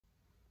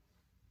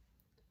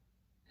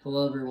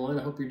Hello everyone,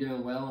 I hope you're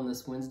doing well on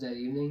this Wednesday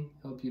evening.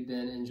 Hope you've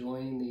been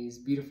enjoying these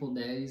beautiful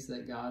days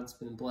that God's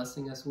been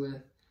blessing us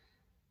with.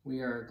 We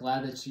are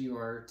glad that you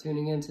are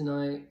tuning in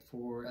tonight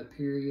for a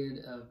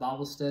period of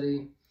Bible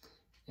study.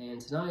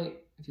 And tonight,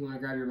 if you want to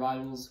grab your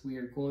Bibles, we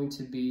are going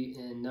to be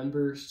in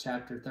Numbers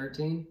chapter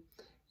 13.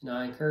 And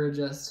I encourage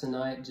us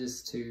tonight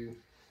just to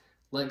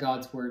let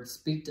God's word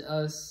speak to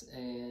us,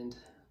 and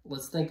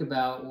let's think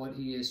about what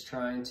he is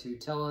trying to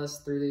tell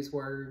us through these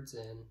words.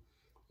 And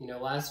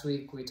last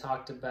week we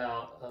talked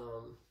about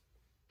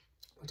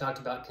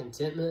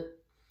contentment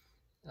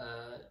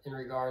in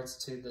regards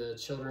to the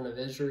children of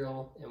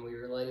Israel, and we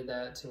related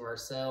that to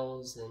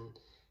ourselves,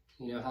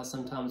 and how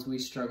sometimes we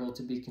struggle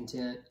to be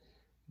content.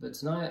 But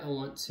tonight I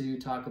want to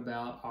talk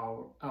about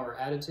our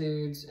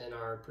attitudes and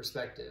our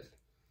perspective.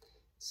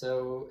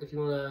 So if you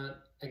want to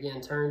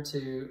again turn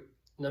to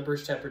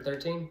Numbers chapter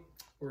 13,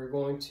 we're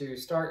going to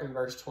start in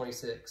verse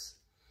 26.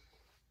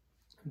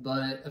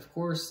 But of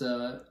course,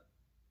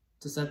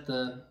 to set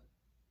the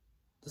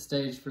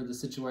stage for the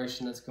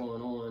situation that's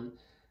going on,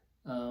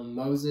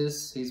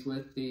 Moses, he's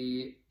with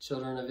the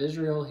children of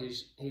Israel.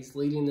 He's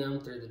leading them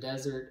through the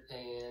desert,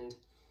 and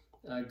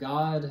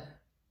God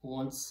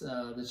wants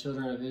the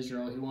children of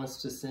Israel, he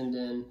wants to send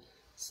in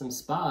some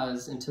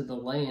spies into the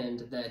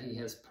land that he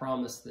has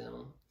promised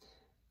them.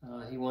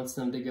 He wants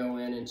them to go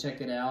in and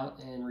check it out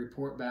and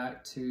report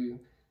back to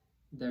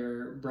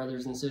their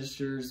brothers and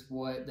sisters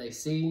what they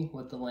see,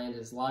 what the land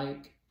is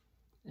like.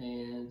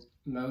 And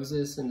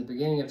Moses, in the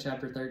beginning of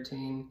chapter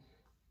 13,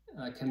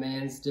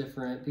 commands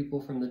different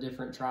people from the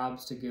different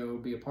tribes to go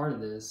be a part of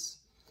this.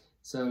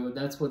 So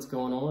that's what's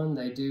going on.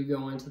 They do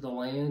go into the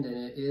land, and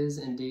it is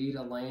indeed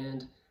a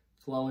land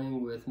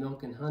flowing with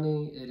milk and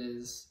honey.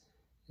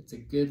 It's a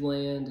good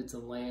land. It's a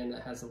land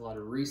that has a lot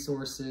of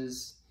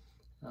resources,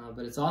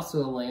 but it's also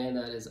a land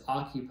that is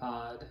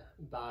occupied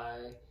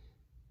by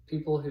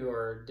people who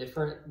are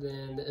different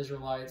than the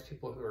Israelites,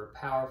 people who are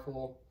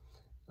powerful,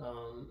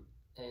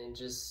 and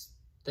just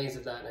things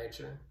of that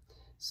nature.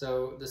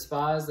 So the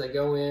spies, they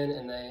go in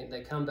and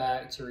they come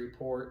back to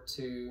report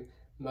to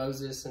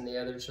Moses and the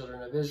other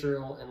children of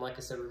Israel. And like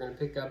I said, we're going to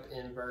pick up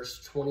in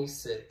verse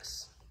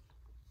 26.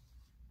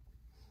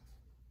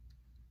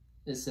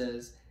 It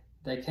says,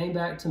 "They came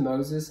back to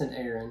Moses and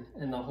Aaron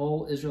and the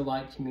whole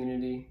Israelite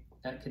community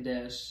at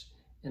Kadesh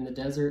in the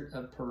desert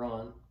of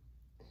Paran.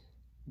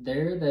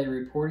 There they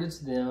reported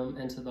to them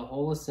and to the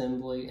whole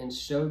assembly and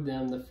showed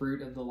them the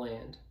fruit of the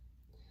land.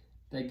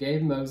 They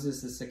gave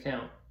Moses this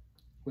account.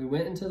 We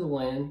went into the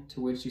land to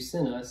which you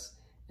sent us,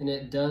 and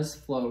it does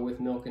flow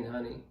with milk and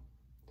honey.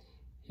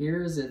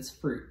 Here is its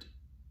fruit."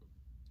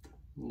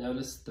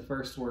 Notice the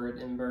first word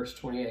in verse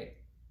 28.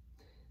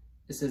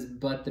 It says,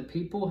 "But the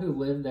people who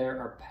live there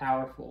are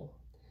powerful,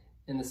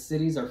 and the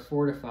cities are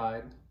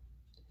fortified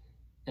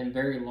and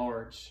very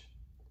large.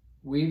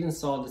 We even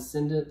saw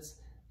descendants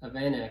of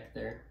Anak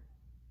there.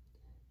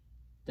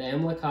 The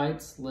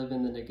Amalekites live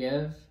in the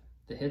Negev,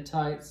 the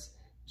Hittites,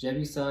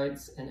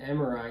 Jebusites, and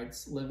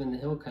Amorites live in the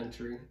hill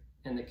country,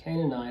 and the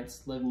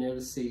Canaanites live near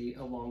the sea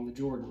along the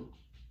Jordan."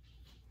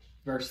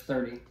 Verse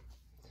 30.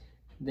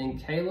 Then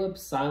Caleb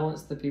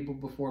silenced the people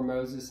before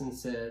Moses and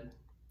said,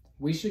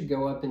 "We should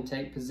go up and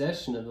take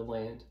possession of the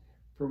land,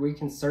 for we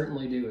can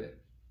certainly do it."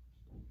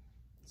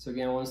 So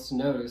again, I want us to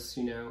notice,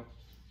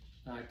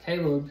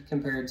 Caleb,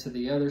 compared to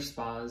the other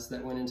spies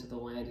that went into the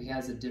land, he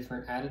has a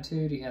different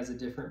attitude, he has a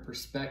different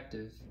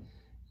perspective.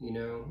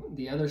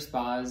 The other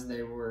spies,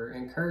 they were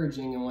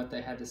encouraging in what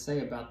they had to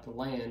say about the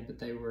land, but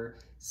they were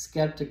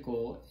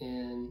skeptical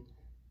in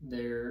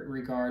their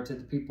regard to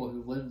the people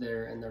who live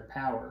there and their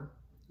power.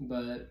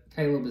 But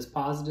Caleb is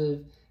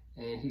positive,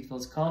 and he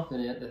feels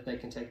confident that they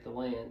can take the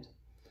land.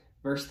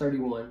 Verse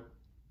 31.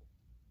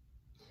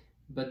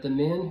 But the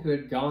men who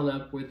had gone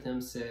up with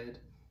him said,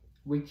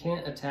 "We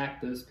can't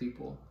attack those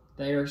people.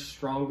 They are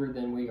stronger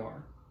than we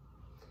are."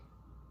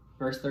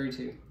 Verse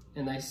 32.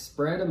 And they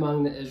spread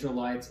among the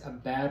Israelites a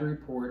bad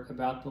report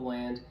about the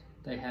land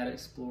they had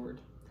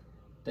explored.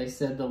 They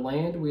said, "The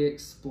land we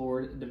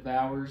explored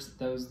devours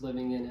those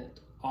living in it.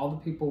 All the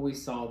people we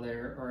saw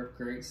there are of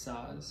great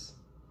size."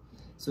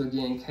 So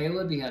again,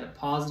 Caleb, he had a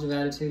positive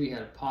attitude, he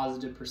had a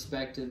positive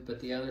perspective,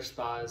 but the other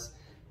spies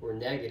were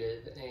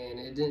negative, and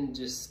it didn't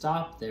just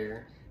stop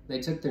there.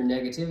 They took their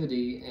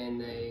negativity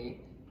and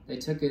they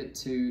took it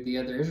to the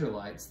other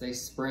Israelites. They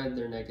spread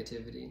their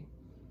negativity,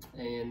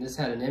 and this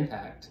had an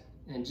impact.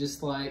 And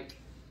just like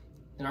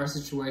in our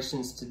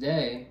situations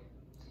today,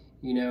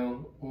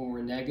 when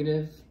we're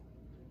negative,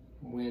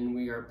 when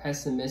we are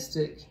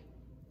pessimistic,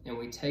 and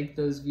we take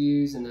those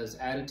views and those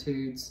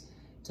attitudes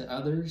to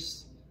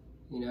others,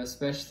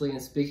 especially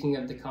in speaking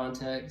of the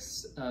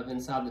context of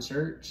inside the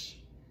church,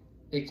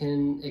 it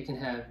can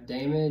have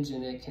damage,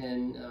 and it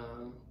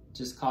can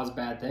just cause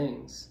bad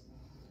things.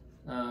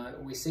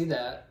 We see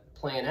that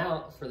playing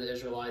out for the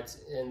Israelites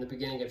in the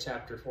beginning of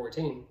chapter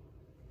 14.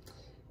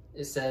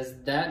 It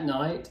says, "That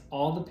night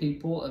all the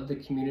people of the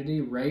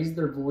community raised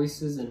their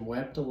voices and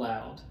wept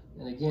aloud."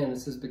 And again,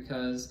 this is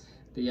because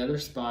the other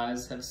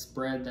spies have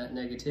spread that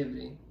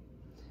negativity.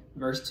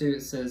 Verse 2,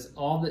 it says,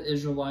 "All the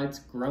Israelites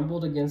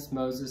grumbled against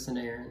Moses and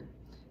Aaron,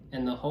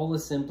 and the whole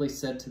assembly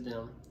said to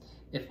them,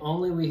 'If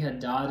only we had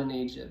died in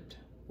Egypt,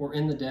 or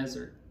in the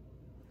desert.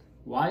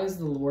 Why is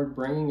the Lord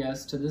bringing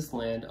us to this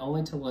land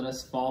only to let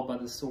us fall by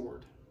the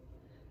sword?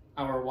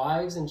 Our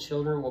wives and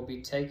children will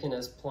be taken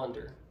as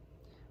plunder.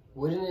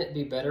 Wouldn't it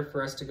be better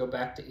for us to go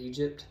back to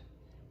Egypt?'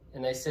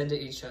 And they said to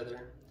each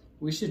other,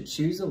 'We should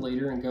choose a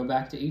leader and go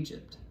back to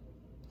Egypt.'"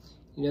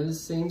 You know,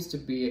 this seems to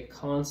be a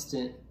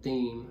constant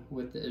theme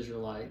with the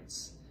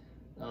Israelites.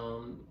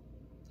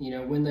 You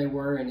know, when they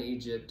were in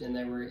Egypt and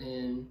they were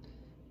in,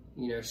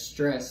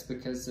 stress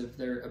because of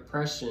their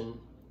oppression,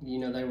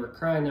 they were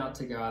crying out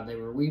to God, they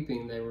were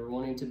weeping, they were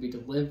wanting to be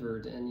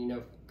delivered,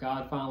 and,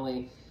 God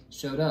finally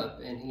showed up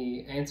and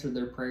he answered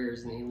their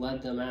prayers and he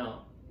led them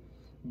out.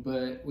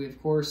 But we, of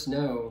course,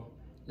 know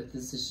that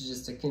this is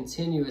just a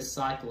continuous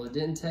cycle. It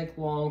didn't take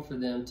long for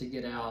them to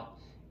get out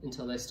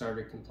until they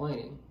started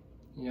complaining.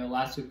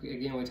 Last week,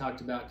 again, we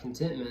talked about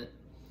contentment,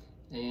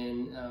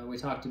 and we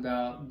talked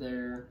about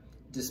their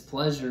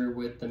displeasure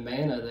with the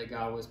manna that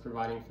God was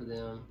providing for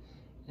them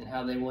and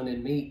how they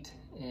wanted meat.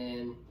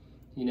 And,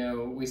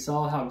 we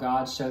saw how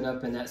God showed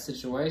up in that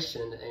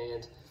situation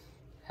and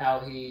how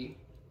he,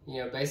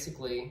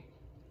 basically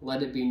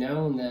let it be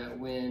known that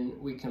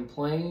when we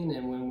complain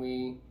and when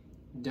we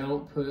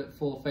don't put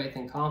full faith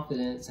and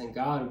confidence in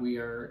God, we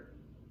are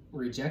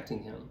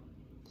rejecting him.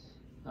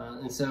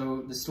 And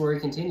so the story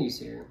continues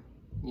here.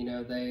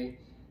 They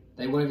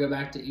want to go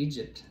back to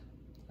Egypt.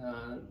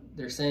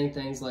 They're saying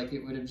things like,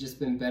 "It would have just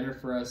been better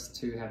for us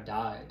to have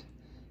died."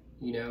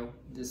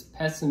 This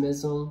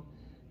pessimism,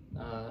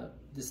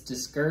 this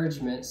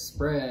discouragement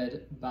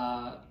spread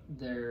by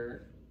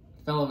their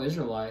fellow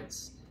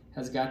Israelites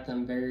has got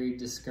them very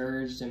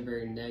discouraged and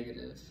very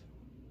negative.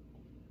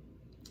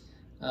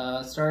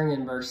 Starting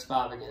in verse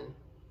 5 again.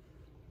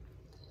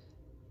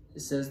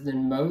 It says,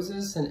 "Then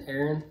Moses and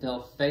Aaron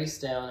fell face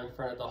down in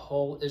front of the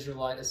whole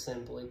Israelite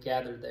assembly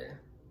gathered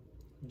there.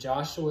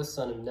 Joshua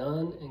son of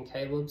Nun and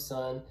Caleb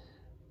son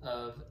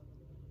of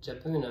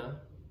Jephunneh,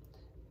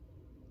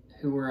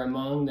 who were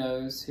among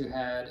those who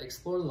had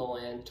explored the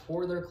land,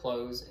 tore their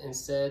clothes and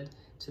said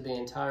to the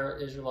entire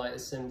Israelite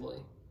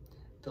assembly,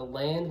 'The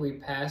land we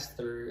passed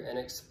through and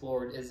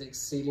explored is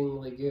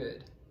exceedingly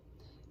good.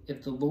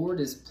 If the Lord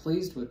is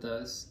pleased with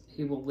us,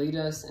 he will lead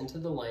us into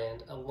the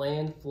land, a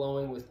land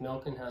flowing with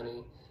milk and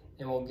honey,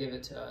 and will give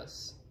it to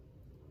us.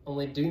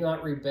 Only do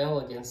not rebel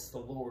against the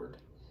Lord,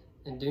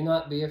 and do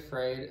not be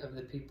afraid of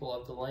the people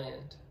of the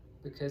land,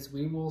 because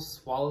we will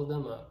swallow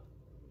them up.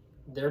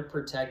 Their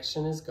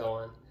protection is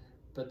gone,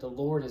 but the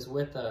Lord is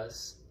with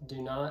us.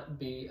 Do not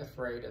be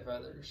afraid of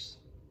others.'"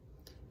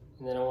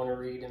 And then I want to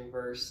read in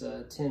verse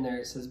 10 there,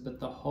 it says, "But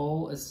the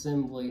whole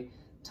assembly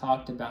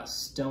talked about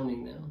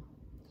stoning them.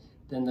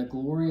 Then the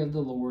glory of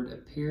the Lord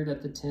appeared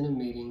at the tent of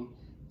meeting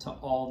to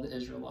all the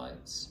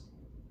Israelites."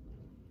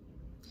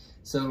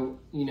 So,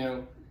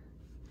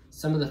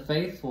 some of the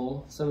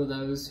faithful, some of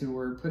those who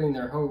were putting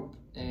their hope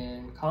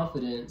and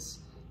confidence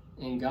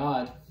in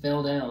God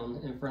fell down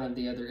in front of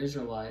the other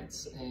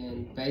Israelites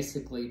and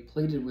basically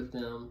pleaded with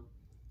them,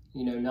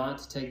 not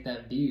to take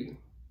that view.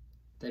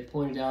 They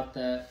pointed out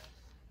that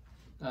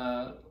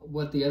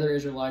what the other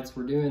Israelites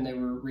were doing, they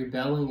were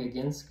rebelling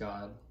against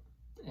God.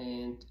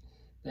 And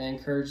they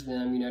encouraged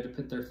them, to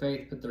put their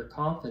faith, put their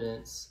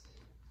confidence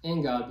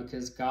in God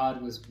because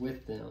God was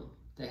with them.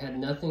 They had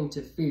nothing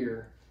to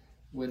fear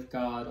with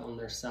God on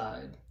their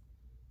side.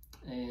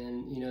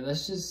 And,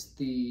 that's just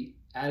the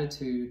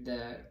attitude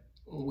that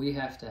we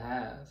have to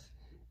have.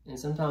 And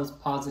sometimes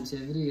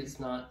positivity, it's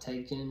not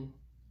taken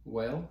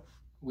well.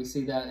 We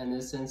see that in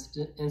this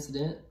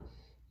incident.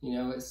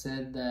 It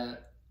said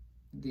that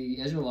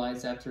the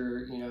Israelites,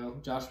 after,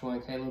 Joshua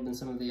and Caleb and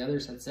some of the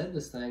others had said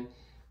this thing,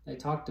 they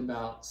talked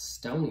about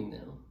stoning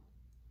them.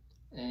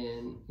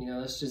 And,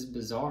 that's just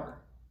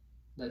bizarre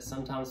that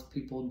sometimes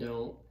people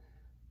don't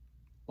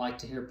like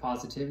to hear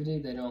positivity.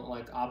 They don't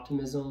like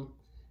optimism.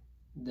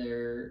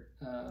 Their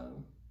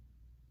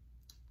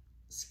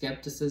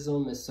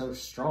skepticism is so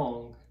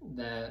strong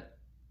that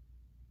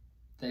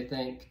they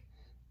think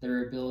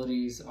their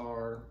abilities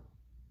are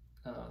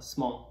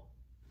small.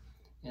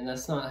 And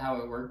that's not how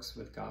it works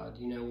with God.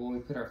 When we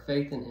put our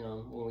faith in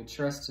him, when we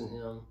trust in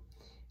him,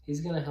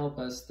 he's going to help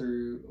us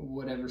through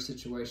whatever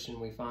situation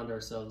we find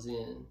ourselves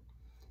in.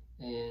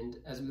 And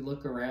as we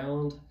look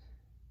around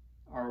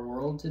our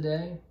world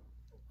today,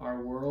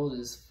 our world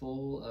is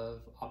full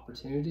of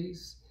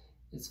opportunities.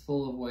 It's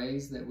full of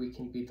ways that we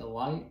can be the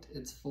light.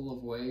 It's full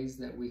of ways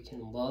that we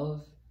can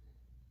love.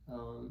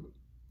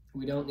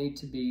 We don't need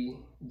to be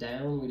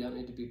down. We don't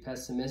need to be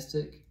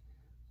pessimistic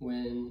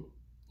when,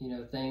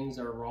 things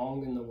are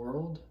wrong in the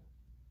world.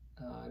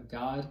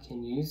 God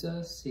can use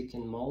us. He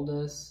can mold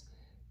us.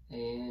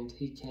 And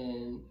he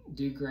can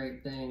do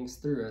great things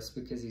through us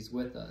because he's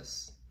with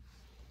us.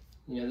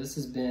 This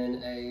has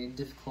been a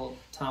difficult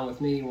time with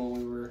me when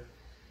we were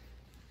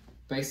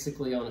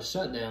basically on a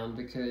shutdown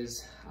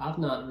because I've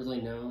not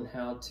really known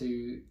how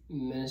to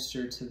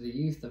minister to the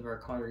youth of our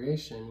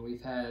congregation.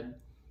 We've had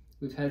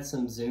we've had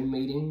some Zoom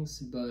meetings,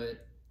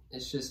 but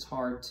it's just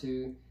hard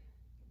to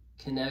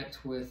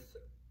connect with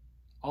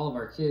all of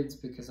our kids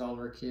because all of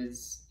our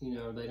kids,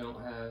 they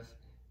don't have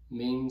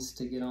means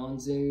to get on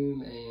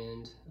Zoom,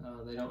 and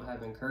they don't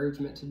have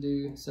encouragement to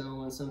do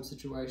so in some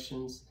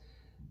situations.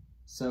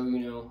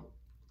 So,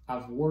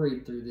 I've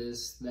worried through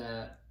this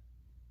that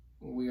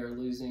we are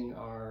losing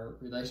our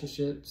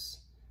relationships.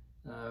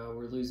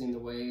 We're losing the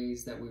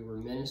ways that we were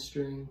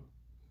ministering.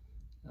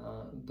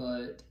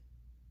 But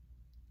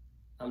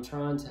I'm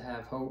trying to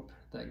have hope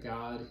that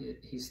God,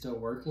 He's still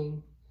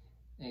working.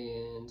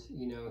 And,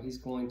 He's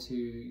going to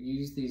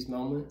use these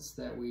moments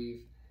that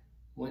we've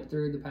went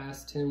through the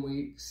past 10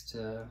 weeks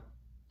to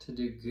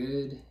do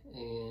good.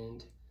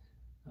 And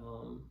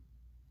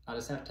I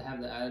just have to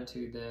have the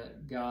attitude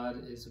that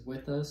God is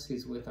with us.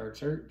 He's with our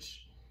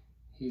church.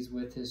 He's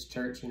with His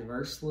church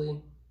universally.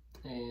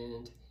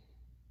 And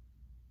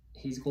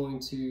He's going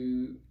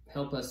to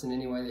help us in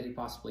any way that He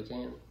possibly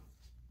can.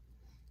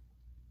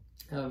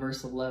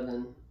 Verse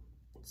 11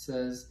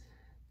 says,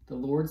 "The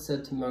Lord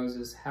said to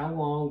Moses, 'How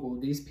long will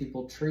these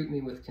people treat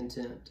me with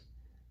contempt?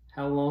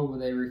 How long will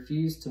they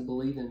refuse to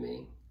believe in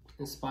me,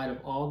 in spite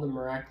of all the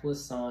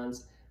miraculous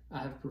signs I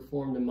have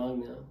performed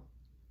among them?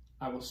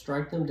 I will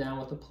strike them down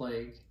with a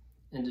plague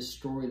and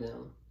destroy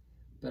them,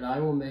 but I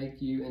will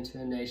make you into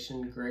a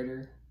nation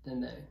greater than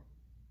they.'"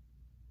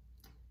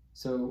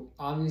 So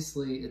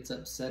obviously it's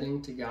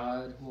upsetting to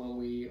God when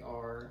we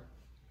are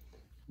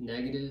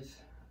negative,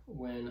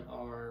 when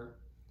our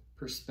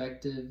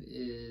perspective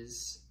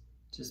is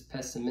just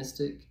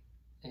pessimistic,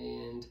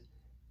 and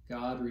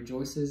God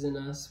rejoices in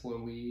us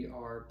when we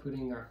are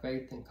putting our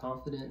faith and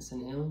confidence in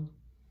Him.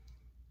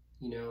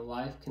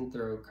 Life can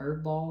throw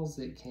curveballs.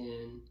 It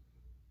can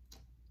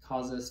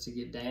cause us to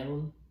get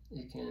down.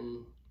 It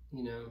can,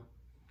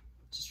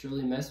 just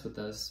really mess with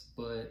us.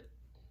 But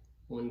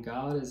when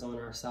God is on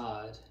our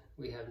side,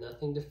 we have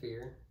nothing to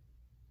fear.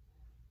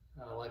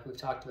 Like we've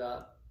talked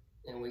about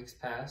in weeks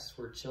past,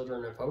 we're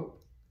children of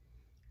hope.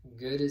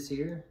 Good is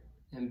here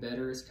and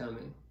better is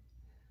coming.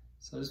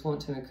 So I just want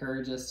to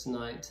encourage us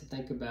tonight to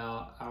think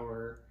about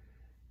our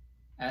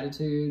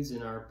attitudes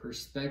and our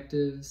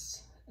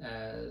perspectives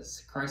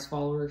as Christ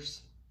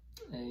followers,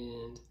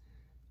 and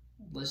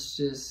let's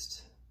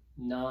just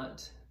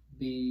not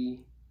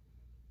be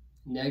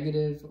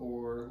negative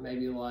or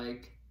maybe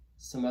like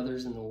some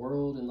others in the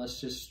world, and let's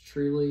just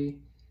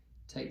truly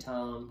take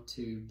time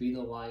to be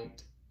the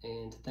light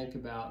and to think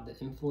about the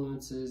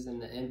influences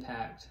and the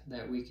impact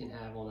that we can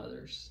have on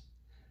others.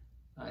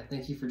 I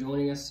thank you for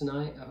joining us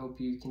tonight. I hope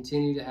you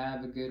continue to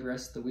have a good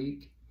rest of the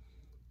week.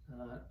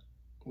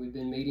 We've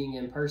been meeting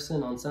in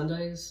person on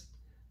Sundays.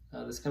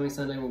 This coming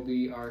Sunday will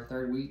be our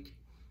third week.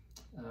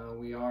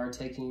 We are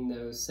taking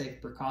those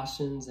safe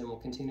precautions and will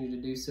continue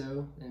to do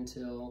so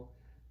until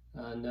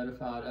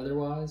notified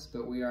otherwise,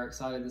 but we are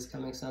excited this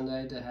coming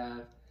Sunday to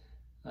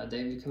have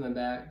David coming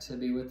back to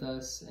be with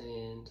us,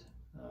 and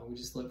we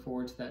just look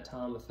forward to that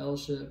time of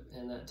fellowship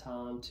and that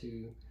time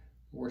to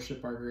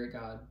worship our great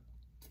God.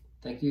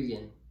 Thank you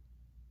again.